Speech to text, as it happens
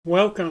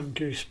Welcome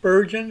to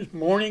Spurgeon's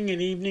Morning and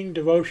Evening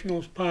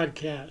Devotionals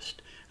podcast.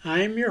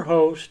 I am your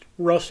host,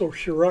 Russell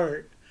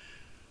Sherrard.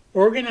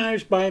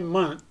 Organized by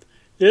month,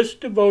 this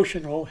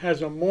devotional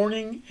has a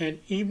morning and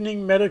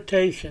evening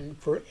meditation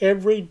for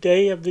every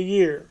day of the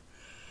year.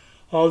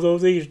 Although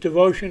these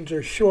devotions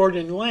are short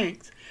in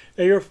length,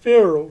 they are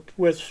filled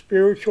with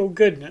spiritual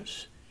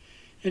goodness.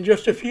 In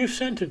just a few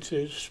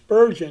sentences,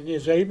 Spurgeon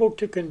is able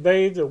to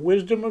convey the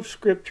wisdom of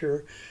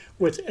Scripture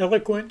with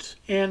eloquence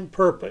and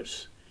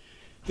purpose.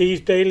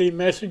 These daily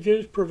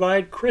messages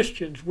provide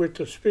Christians with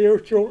the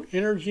spiritual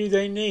energy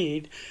they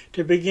need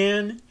to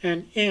begin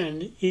and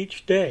end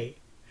each day.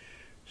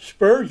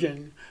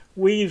 Spurgeon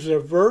weaves a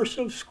verse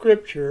of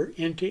Scripture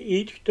into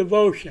each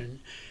devotion,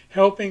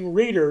 helping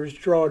readers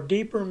draw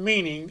deeper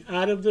meaning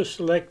out of the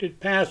selected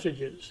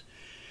passages.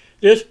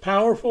 This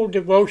powerful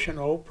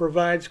devotional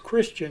provides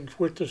Christians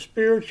with the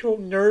spiritual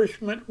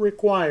nourishment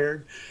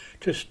required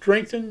to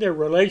strengthen their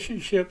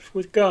relationships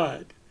with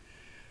God.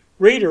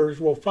 Readers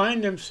will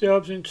find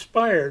themselves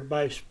inspired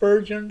by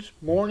Spurgeon's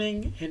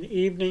morning and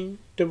evening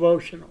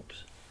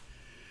devotionals.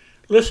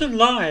 Listen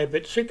live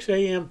at 6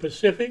 a.m.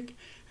 Pacific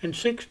and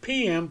 6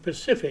 p.m.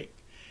 Pacific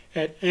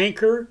at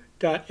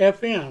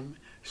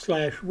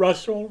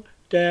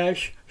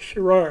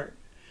anchor.fm/Russell-Sherrard.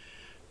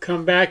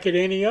 Come back at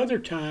any other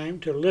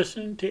time to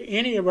listen to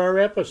any of our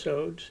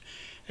episodes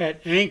at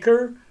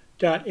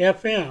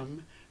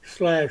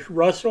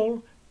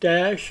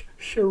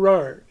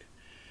anchor.fm/Russell-Sherrard.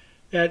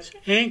 That's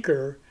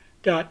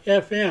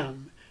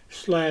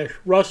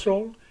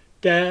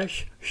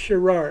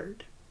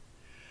anchor.fm/Russell-Sherrard.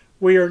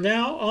 We are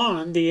now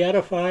on the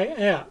Edify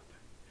app.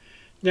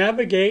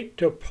 Navigate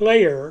to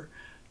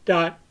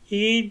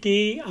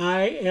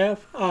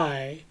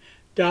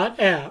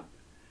player.edifi.app,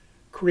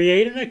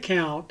 create an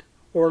account,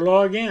 or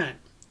log in.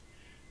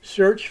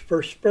 Search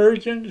for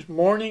Spurgeon's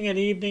Morning and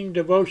Evening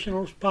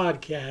Devotionals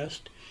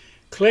podcast,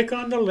 click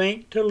on the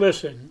link to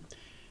listen,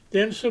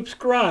 then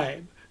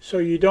subscribe so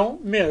you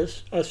don't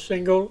miss a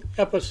single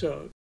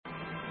episode.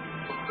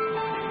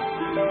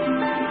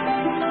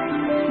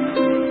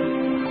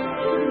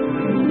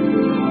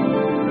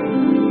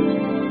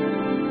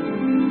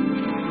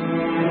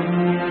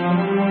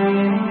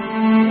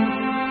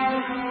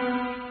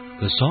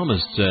 The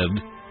psalmist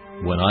said,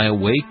 "When I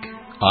awake,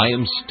 I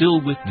am still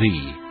with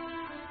Thee."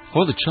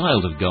 For the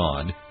child of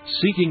God,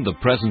 seeking the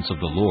presence of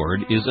the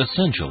Lord is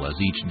essential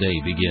as each day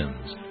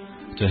begins.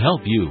 To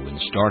help you in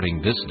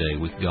starting this day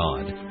with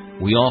God,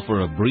 we offer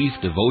a brief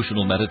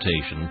devotional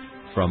meditation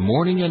from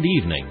morning and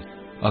evening,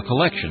 a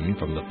collection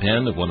from the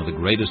pen of one of the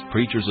greatest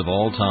preachers of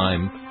all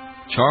time,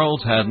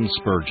 Charles Haddon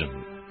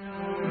Spurgeon.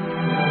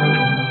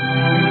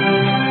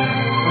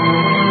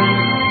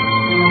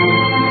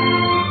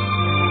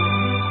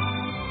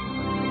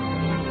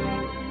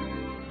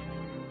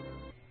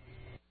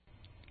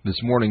 This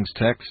morning's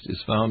text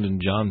is found in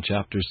John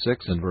chapter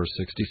 6 and verse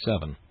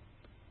 67.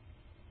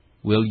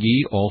 Will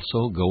ye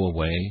also go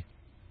away?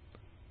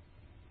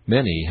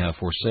 Many have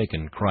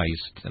forsaken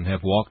Christ and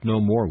have walked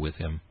no more with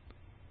Him.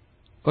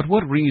 But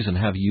what reason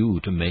have you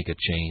to make a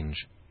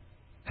change?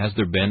 Has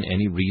there been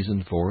any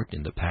reason for it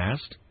in the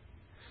past?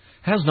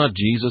 Has not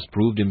Jesus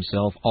proved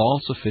Himself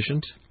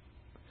all-sufficient?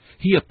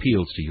 He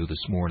appeals to you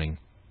this morning.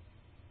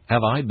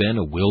 Have I been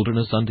a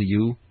wilderness unto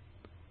you?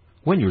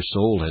 When your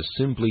soul has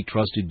simply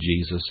trusted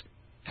Jesus,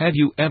 have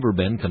you ever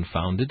been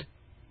confounded?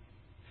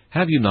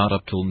 Have you not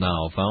up till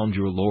now found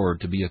your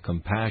Lord to be a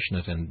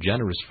compassionate and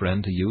generous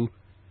friend to you?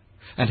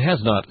 And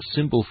has not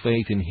simple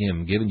faith in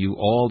Him given you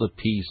all the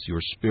peace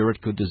your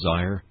spirit could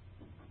desire?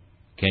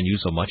 Can you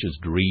so much as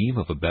dream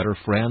of a better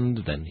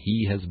friend than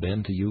He has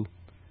been to you?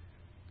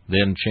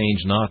 Then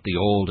change not the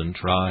old and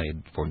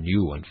tried for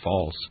new and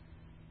false.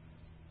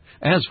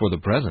 As for the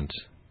present,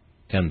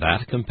 can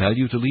that compel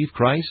you to leave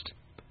Christ?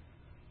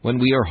 When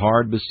we are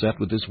hard beset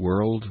with this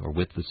world, or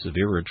with the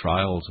severer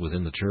trials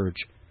within the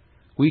church,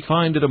 we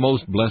find it a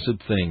most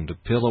blessed thing to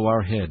pillow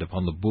our head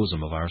upon the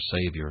bosom of our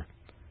Savior.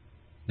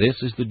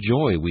 This is the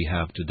joy we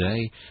have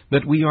today,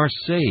 that we are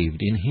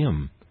saved in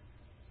Him.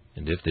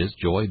 And if this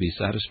joy be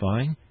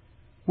satisfying,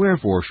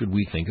 wherefore should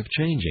we think of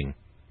changing?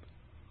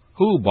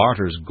 Who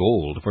barters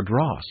gold for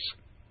dross?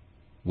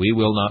 We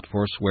will not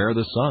forswear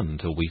the sun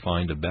till we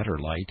find a better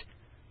light,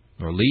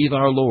 nor leave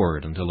our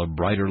Lord until a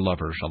brighter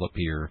lover shall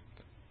appear.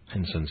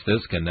 And since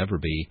this can never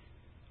be,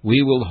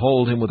 we will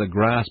hold Him with a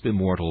grasp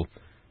immortal,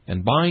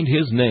 and bind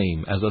His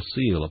name as a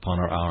seal upon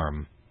our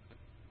arm.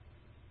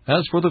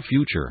 As for the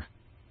future,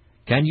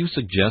 can you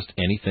suggest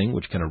anything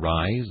which can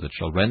arise that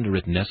shall render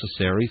it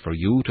necessary for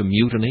you to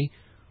mutiny,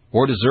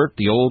 or desert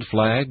the old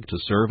flag to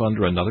serve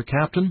under another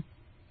captain?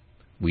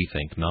 We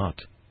think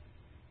not.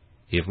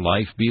 If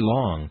life be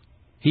long,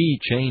 He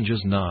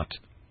changes not.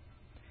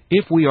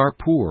 If we are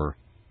poor,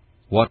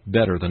 what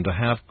better than to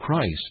have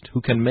Christ,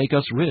 who can make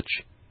us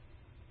rich?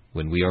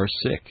 When we are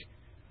sick,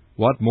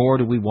 what more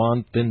do we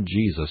want than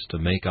Jesus to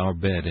make our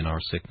bed in our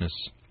sickness?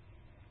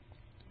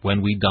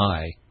 When we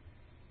die,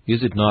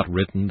 is it not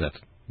written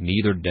that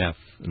neither death,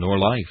 nor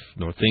life,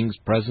 nor things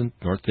present,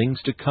 nor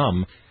things to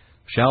come,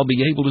 shall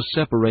be able to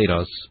separate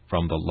us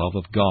from the love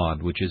of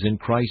God which is in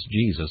Christ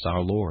Jesus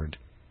our Lord?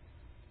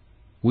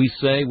 We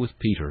say with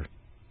Peter,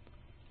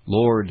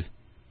 Lord,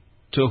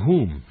 to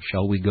whom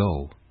shall we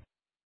go?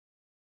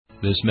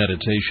 This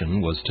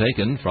meditation was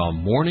taken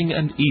from Morning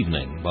and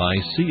Evening by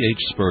C.H.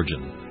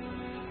 Spurgeon.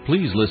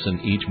 Please listen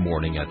each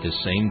morning at this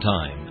same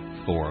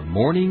time for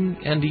Morning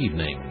and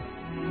Evening.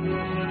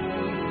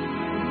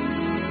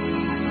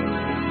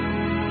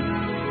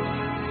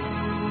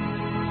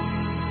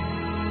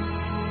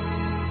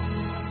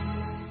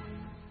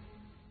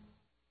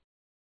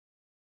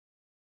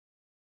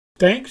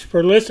 Thanks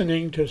for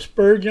listening to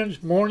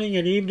Spurgeon's Morning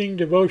and Evening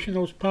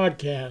Devotionals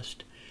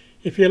podcast.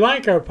 If you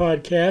like our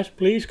podcast,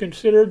 please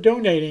consider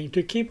donating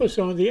to keep us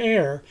on the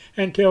air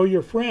and tell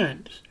your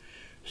friends.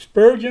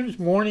 Spurgeon's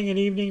Morning and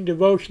Evening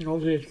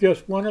Devotionals is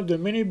just one of the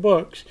many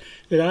books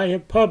that I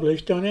have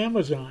published on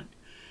Amazon.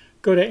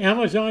 Go to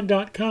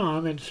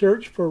Amazon.com and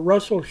search for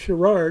Russell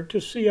Sherrard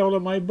to see all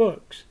of my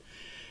books.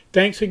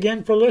 Thanks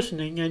again for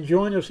listening, and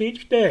join us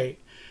each day,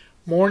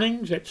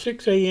 mornings at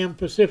 6 a.m.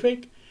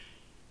 Pacific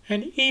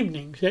and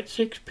evenings at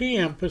 6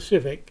 p.m.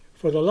 Pacific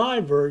for the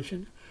live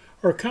version,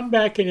 or come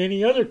back at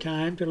any other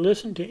time to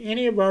listen to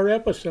any of our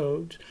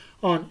episodes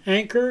on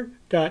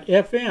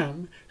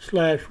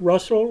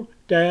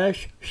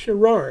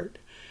anchor.fm/Russell-Sherrard.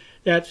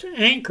 That's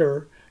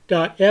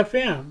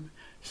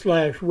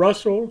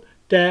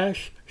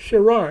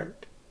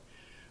anchor.fm/Russell-Sherrard.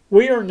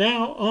 We are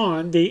now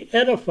on the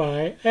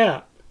Edify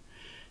app.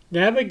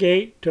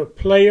 Navigate to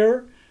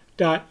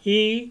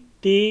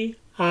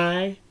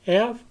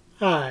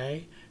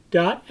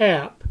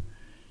player.edifi.app.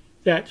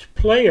 That's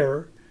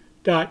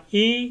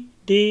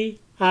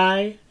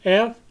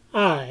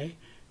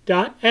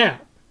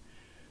player.edifi.app.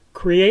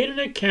 Create an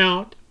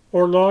account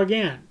or log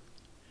in.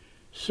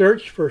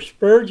 Search for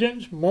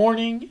Spurgeon's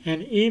Morning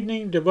and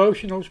Evening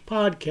Devotionals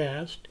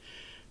podcast.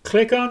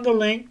 Click on the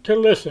link to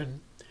listen,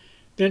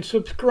 then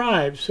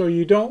subscribe so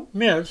you don't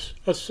miss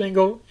a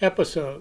single episode.